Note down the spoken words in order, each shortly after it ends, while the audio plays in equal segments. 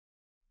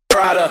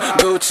Prada,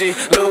 Gucci,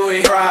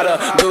 Louie, Prada,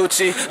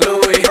 Gucci,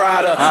 Louie,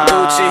 Prada,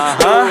 Gucci,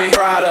 Louie,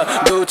 Prada,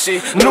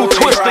 Gucci, New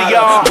Twista,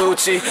 y'all.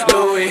 Gucci,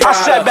 Louie, I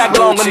sat back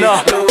long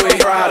enough. Louie,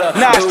 Prada.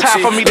 Now it's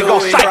time for me to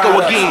go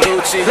psycho again.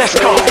 Let's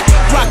go.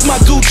 Rock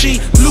my Gucci,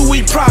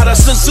 Louie, Prada,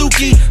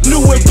 Suzuki, new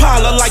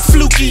Impala like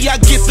Fluky.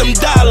 I get them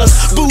dollars.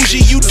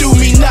 Bougie, you do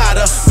me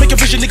nada. Make a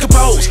vision, nigga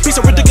pose. Be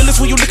so ridiculous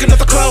when you looking at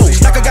the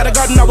clothes. Like I got a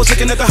garden, I was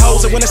looking at the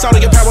hoes. And when it's all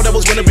of your power, that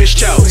was when a bitch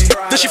chose.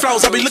 Then she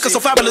froze. I be looking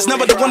so fabulous,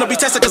 never the one to be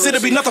tested. Cause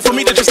it'll be nothing for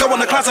me to just go in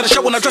the closet and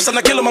show when I dress and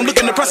I kill him. I'm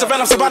looking impressive and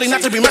I'm somebody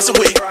not to be messing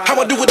with. How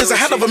I do it is a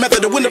hell of a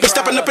method. The winner be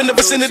stepping up in the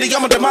vicinity.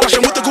 I'ma demolish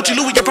him with the Gucci,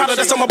 Louie, and Prada.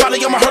 That's on my body.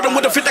 I'ma hurt him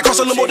with a fit that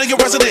costs a little more than your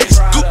residence.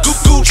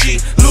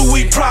 Gucci,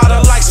 Louie, Prada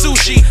like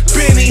sushi.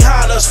 Benny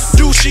Hannas,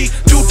 douchey,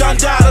 do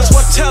dandadas.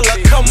 What tell her?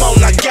 Come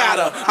on, I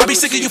got her. I be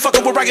sick of you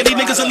fucking with raggedy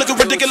niggas and looking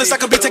ridiculous. I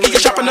could be taking you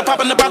shopping and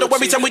popping the bottle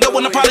every time we go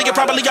in the party. And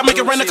probably I make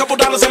it rain a couple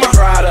dollars in my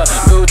Prada,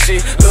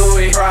 Gucci,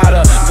 Louie,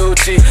 Prada,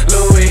 Gucci,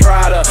 Louie,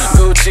 Prada,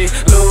 Gucci,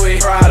 Louie,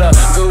 Prada,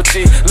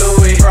 Gucci,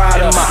 Louie,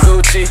 Prada,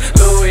 Gucci,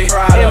 Louie,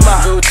 Prada,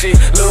 Gucci,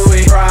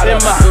 Louie, Prada,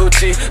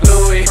 Gucci,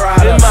 Louie,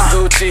 Prada,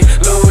 Gucci,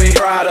 Louie,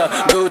 Prada,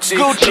 Gucci,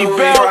 Gucci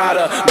belt,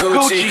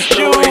 Gucci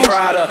shoes,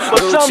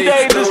 but some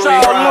days it's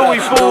all Louie,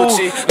 fool.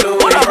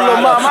 What up,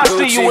 little mom? I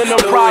see you in them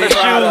Prada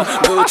shoes.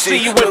 I see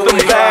you with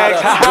them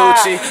bags.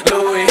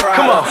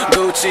 Come on,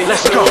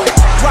 let's go.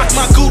 Rock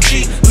my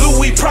Gucci,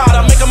 Louie,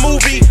 Prada, make a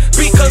movie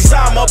because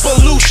I'm a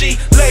Belushi.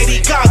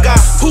 Lady Gaga,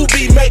 who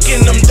be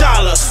making them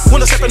dollars?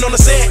 When I'm stepping on the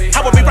set,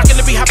 how I be rocking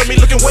to be having me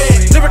looking wet.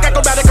 Lyric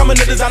acrobatic, I'm in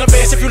the designer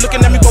vest. If you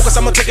looking at me bogus,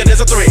 I'ma take it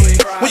as a threat.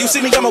 When you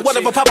see me, I'm a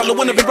whatever popular.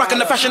 When I be rocking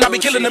the fashion, I be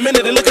killing a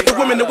minute. And look at the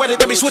women, the way that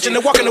they be switching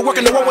and walking and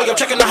working the one way. I'm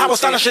checking the how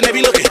astonishing they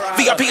be looking.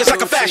 VIP is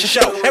like a fashion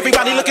show.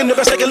 Everybody looking the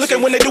best they can look,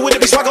 and when they do it,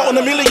 it be swagger on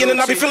a million. And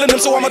I be feeling them,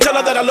 so I'ma tell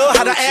her that I love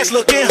how the ass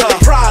look in her.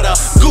 Prada,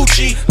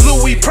 Gucci,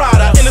 Louie,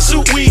 Prada. In the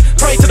suit, we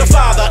pray to the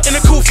Father. In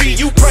the kufi,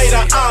 you pray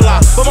to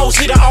Allah, but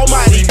mostly the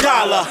almighty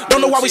dollar.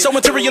 Don't know why we so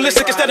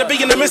materialistic instead of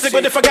being a mystic.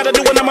 But if I gotta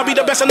do it, I'ma be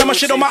the best. And I'ma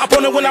shit on my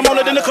opponent when I'm on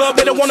it in the club.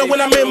 They don't want it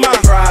when I'm in my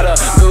Prada,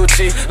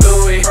 Gucci,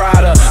 Louie,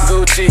 Prada,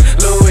 Gucci,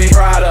 Louie,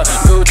 Prada,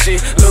 Gucci,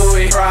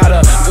 Louie,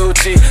 Prada,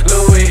 Gucci,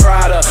 Louie,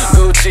 Prada,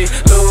 Gucci,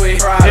 Louie,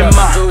 Prada,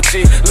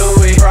 Gucci,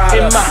 Louie,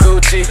 Prada,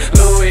 Gucci,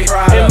 Louie,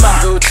 Prada,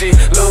 Gucci,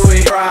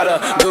 Louie, Prada,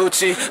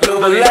 Gucci,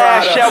 Louie. The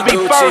last shall be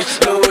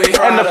first,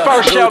 and the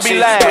first shall be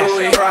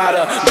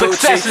last.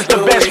 Success is the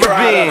best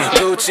revenge.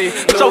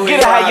 So get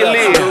it how you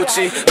live.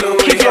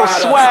 Keep your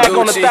swag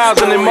on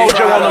 1,000 and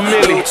mojo on a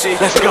milli.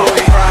 Let's go.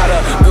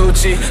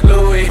 Gucci,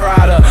 Louie,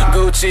 Prada,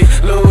 Gucci,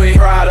 Louie,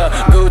 Prada,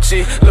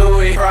 Gucci,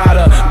 Louie,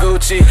 Prada,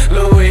 Gucci,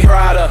 Louie,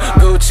 Prada,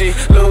 Gucci,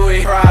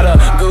 Louie, Prada,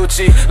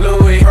 Gucci,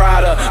 Louie,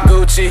 Prada,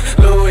 Gucci,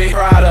 Louie,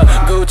 Prada,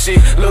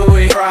 Gucci,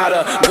 Louie,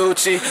 Prada,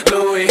 Gucci,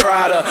 Louie,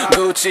 Prada,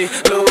 Gucci,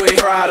 Louie,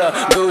 Prada,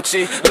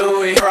 Gucci,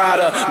 Louie,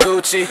 Prada,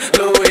 Gucci,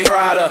 Louie,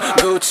 Prada,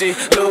 Gucci,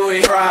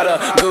 Louie, Prada,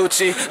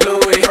 Gucci,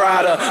 Louie,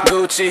 Prada,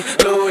 Gucci,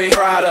 Louie,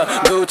 Prada,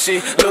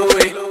 Gucci,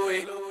 Louie.